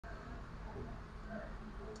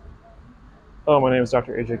Hello, my name is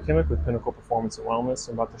Dr. AJ Kimmick with Pinnacle Performance and Wellness.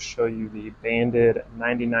 I'm about to show you the banded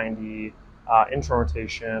 90-90 intro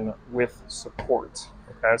rotation with support.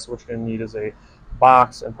 Okay, so what you're going to need is a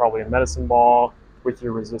box and probably a medicine ball with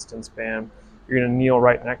your resistance band. You're going to kneel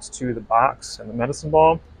right next to the box and the medicine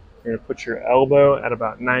ball. You're going to put your elbow at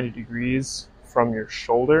about 90 degrees from your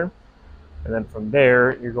shoulder. And then from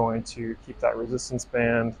there, you're going to keep that resistance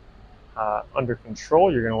band under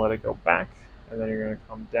control. You're going to let it go back, and then you're going to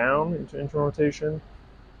come down into intro rotation,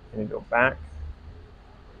 and go back,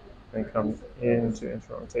 and come into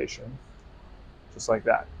intro rotation, just like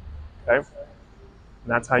that. Okay? And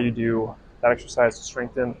that's how you do that exercise to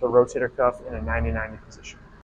strengthen the rotator cuff in a 90-90 position.